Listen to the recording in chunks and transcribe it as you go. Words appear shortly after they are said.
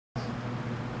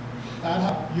that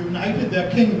have united their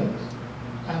kingdoms,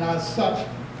 and as such,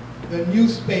 the new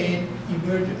Spain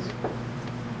emerges.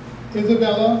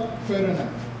 Isabella,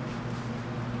 Ferdinand.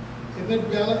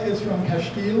 Isabella is from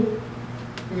Castile,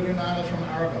 Ferdinand is from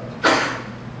Aragon.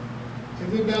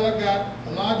 Isabella got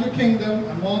a larger kingdom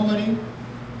and more money,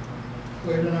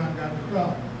 Ferdinand got the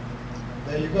crown.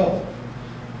 There you go.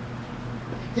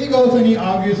 He goes and he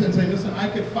argues and says, listen, I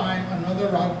could find another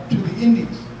route to the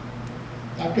Indies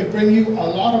that could bring you a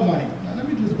lot of money. Now let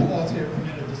me just pause here for a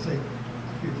minute to say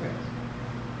a few things.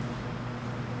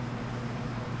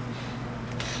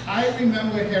 I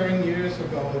remember hearing years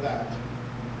ago that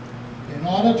in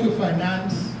order to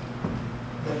finance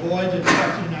the voyage in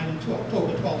 1492,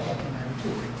 October 12,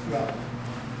 1492, well,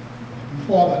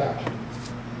 before that actually,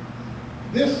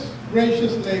 this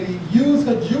gracious lady used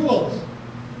her jewels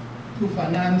to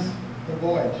finance the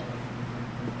voyage.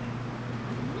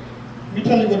 Let me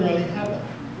tell you what really happened.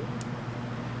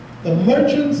 The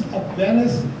merchants of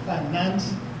Venice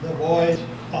financed the voyage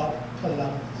of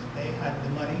Columbus. They had the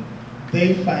money,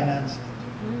 they financed it.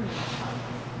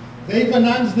 They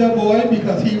financed their boy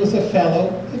because he was a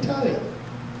fellow Italian.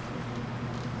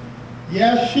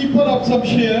 Yes, she put up some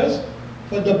shares,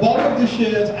 but the bulk of the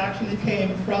shares actually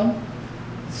came from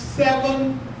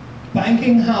 7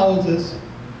 banking houses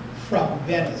from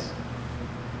Venice.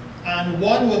 And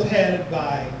one was headed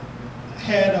by the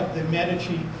head of the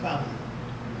Medici family.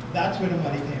 That's where the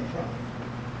money came from.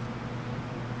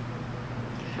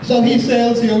 So he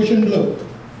sails the ocean blue.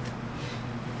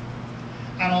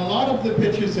 And a lot of the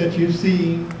pictures that you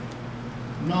see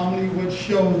normally would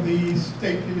show these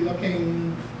stately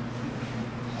looking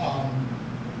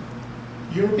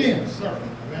Europeans. Sorry,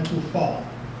 I went too far.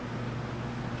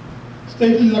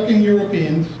 Stately looking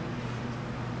Europeans.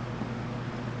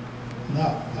 No,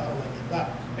 I don't like it that.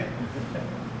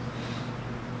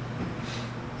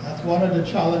 That's one of the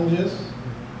challenges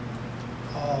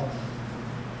of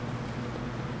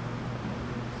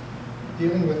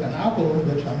dealing with an apple,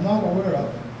 which I'm not aware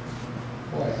of.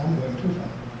 Boy, I'm going too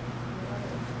far.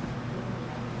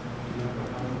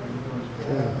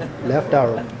 Yeah. Left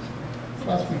arrow.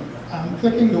 Trust me, I'm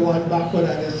clicking the one backward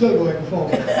and it's still going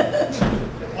forward.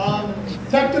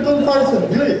 Technical person,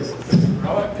 please.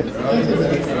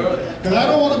 Because I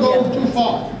don't want to go too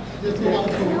far. I just don't want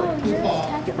to go too far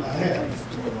ahead.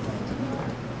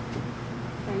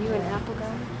 Are you an Apple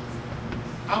guy?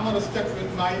 I'm going to stick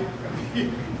with my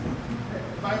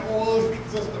old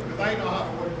system because I know how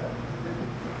to work that.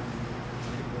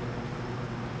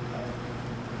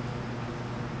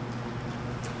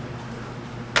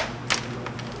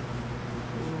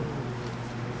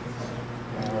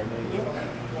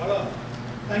 Voila.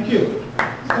 Thank you.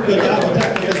 Good job.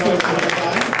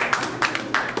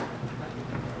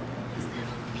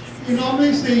 You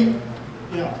normally see,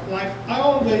 like I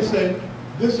always say,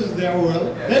 this is their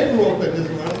world. They grew up in this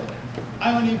world.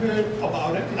 I only heard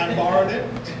about it and borrowed it.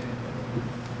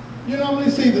 You normally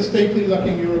see the stately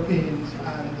looking Europeans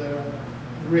and the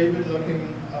raven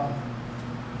looking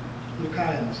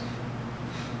Lucayans.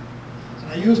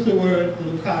 And I use the word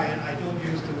Lucayan, I don't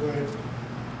use the word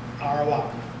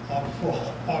Arawak,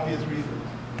 for obvious reasons.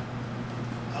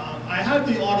 I had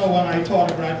the honor when I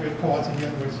taught a graduate course in the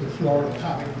University of Florida,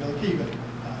 having Bill Keegan,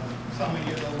 some of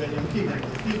you know William Keegan,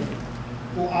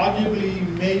 who arguably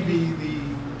may be the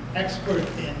expert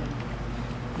in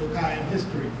Lucayan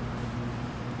history.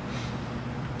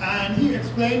 And he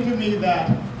explained to me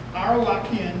that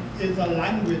Arawakian is a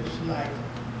language like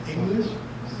English,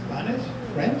 Spanish,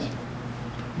 French,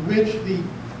 which the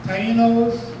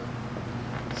Tainos,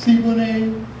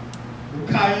 Siboney,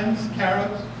 Lucayans,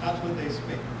 Caribs, that's what they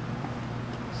speak.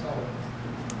 So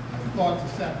I thought to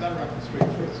set that record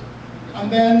straight first.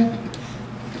 And then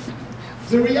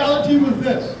the reality was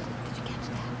this.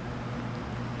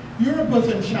 Europe was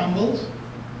in shambles.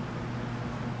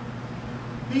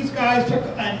 These guys took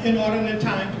an inordinate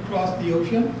time to cross the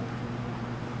ocean.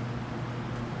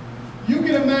 You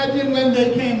can imagine when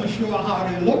they came ashore how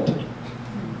they looked.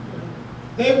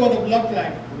 They would have looked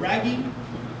like raggy,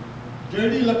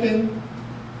 dirty looking,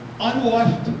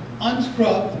 unwashed,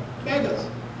 unscrubbed beggars.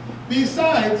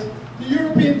 Besides, the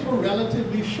Europeans were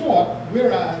relatively short,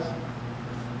 whereas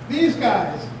these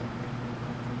guys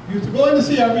used to go in the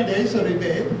sea every day, so they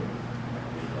bathed.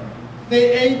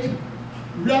 They ate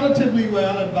relatively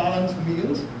well and balanced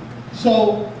meals.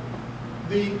 So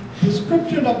the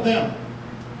description of them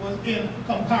was in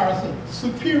comparison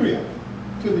superior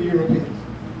to the Europeans.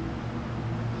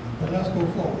 But let's go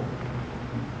forward.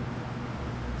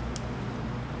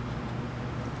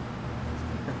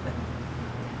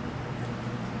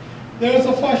 There's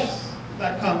a fuss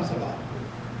that comes about.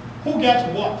 Who gets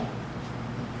what?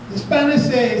 The Spanish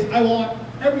says, I want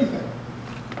everything.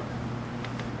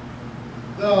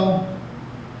 The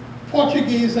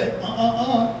Portuguese say,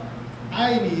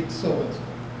 I need so-and-so.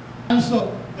 And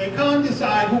so they can't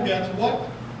decide who gets what.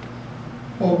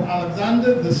 Pope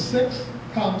Alexander VI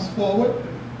comes forward,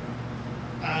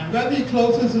 and whether he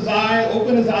closes his eye,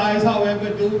 open his eyes, however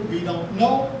do, we don't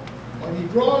know, but he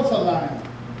draws a line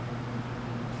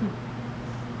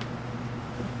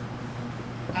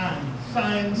and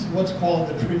signs what's called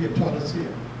the Treaty of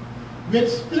Tordesillas, which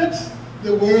splits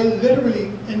the world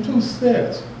literally in two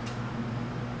spheres.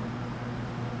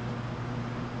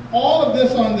 All of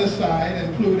this on this side,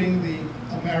 including the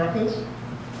Americas,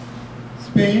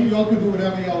 Spain, you all could do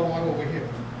whatever y'all want over here.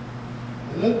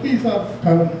 A little piece of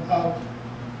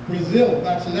Brazil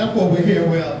that's left over here,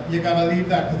 well, you gotta leave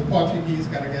that because the Portuguese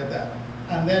gotta get that.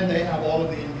 And then they have all of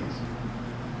the Indies.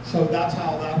 So that's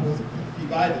how that was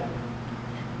divided.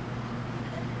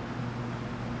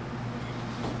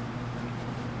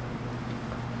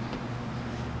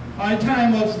 By the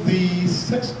time of the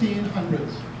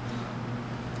 1600s,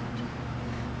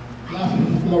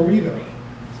 Florida,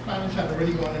 Spanish had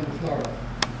already gone into Florida.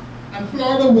 And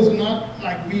Florida was not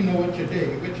like we know it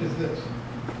today, which is this.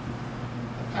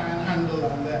 The Panhandle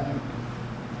and then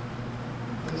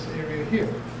this area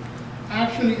here.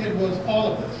 Actually, it was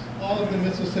all of this. All of the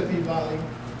Mississippi Valley,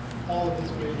 all of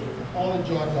this area, all of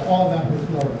Georgia, all of that was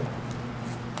Florida.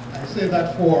 I say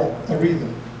that for a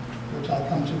reason, which I'll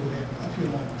come to in a few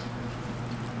moments.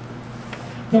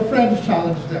 The French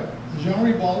challenged them. Jean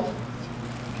Ribault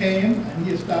came and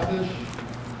he established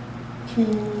two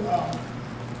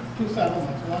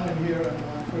settlements, one in here and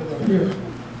one further here.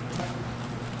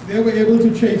 They were able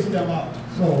to chase them out.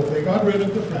 So they got rid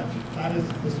of the French, that is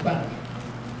the Spanish.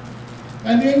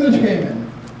 And the English came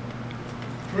in.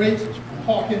 Drake and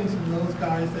Hawkins and those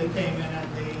guys, they came in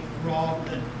and they robbed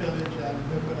and pillaged and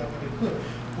did whatever they could.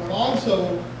 But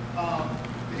also,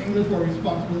 the English were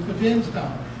responsible for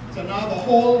Jamestown. So now the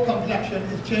whole complexion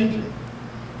is changing.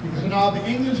 Because now the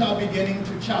English are beginning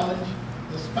to challenge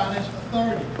the Spanish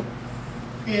authority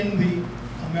in the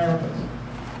Americas.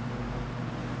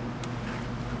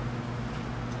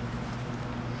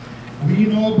 We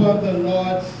know about the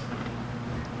Lord's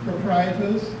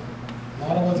proprietors. A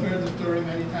lot of us heard the story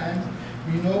many times.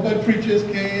 We know about Preacher's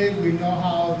Cave. We know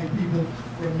how the people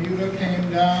from Bermuda came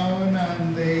down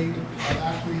and they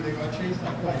got chased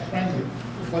out, quite frankly.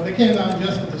 But they came down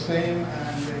just the same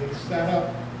and they set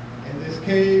up in this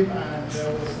cave and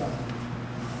there was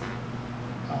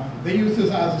they used this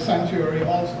as a sanctuary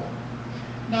also.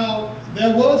 Now,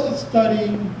 there was a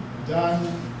study done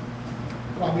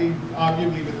probably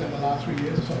arguably within the last 3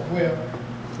 years or so, where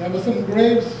there were some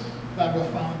graves that were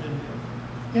found in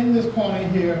here. In this corner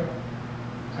here,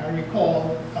 I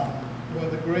recall, were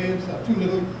the graves of two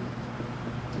little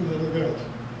girls.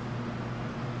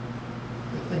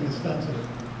 The thing is sensitive.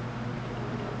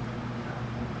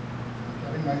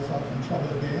 Getting myself in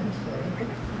trouble again, sorry.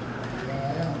 Here I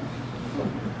am.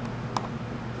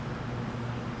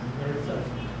 It's very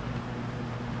sensitive.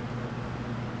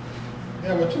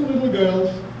 There were two little girls.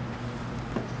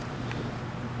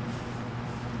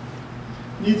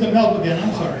 Need some help again,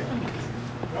 I'm sorry.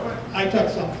 I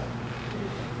touched something.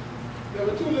 There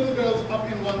were two little girls up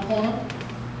in one corner.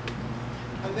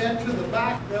 And then to the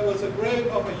back, there was a grave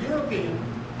of a European,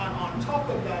 and on top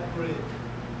of that grave,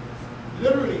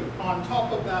 literally on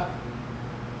top of that,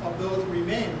 of those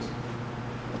remains,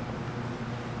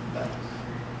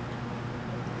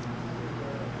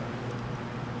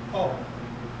 oh,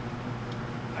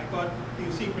 I got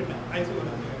the secret now. I see what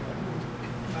I'm doing.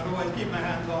 Otherwise, keep my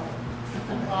hands off.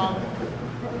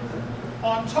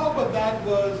 On top of that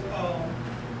was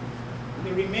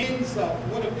the remains of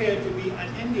what appeared to be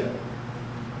an Indian.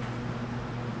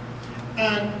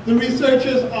 And the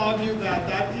researchers argue that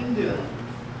that Indian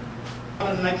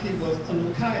unlikely was a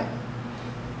Lucayan.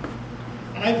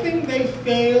 And I think they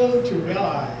failed to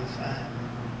realize, and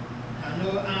I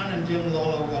know Ann and Jim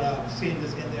Lawler would have seen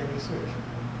this in their research,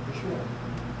 for sure.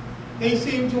 They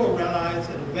seem to have realized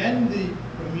that when the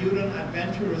Bermudan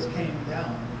adventurers came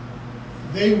down,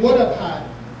 they would have had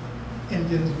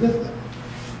Indians with them,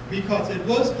 because it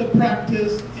was the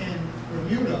practice in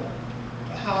Bermuda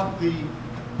to have the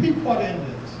Pequot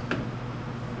Indians.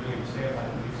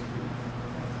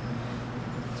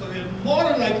 So it more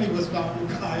than likely was not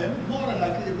Lucayan, more than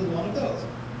likely it was one of those.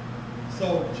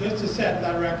 So just to set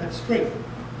that record straight.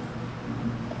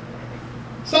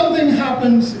 Something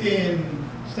happens in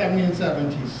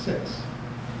 1776.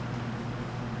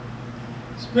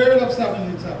 Spirit of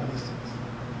 1776.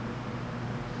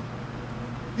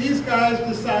 These guys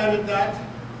decided that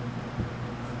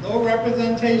no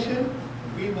representation,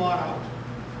 be bought out.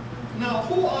 Now,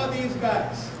 who are these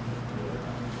guys?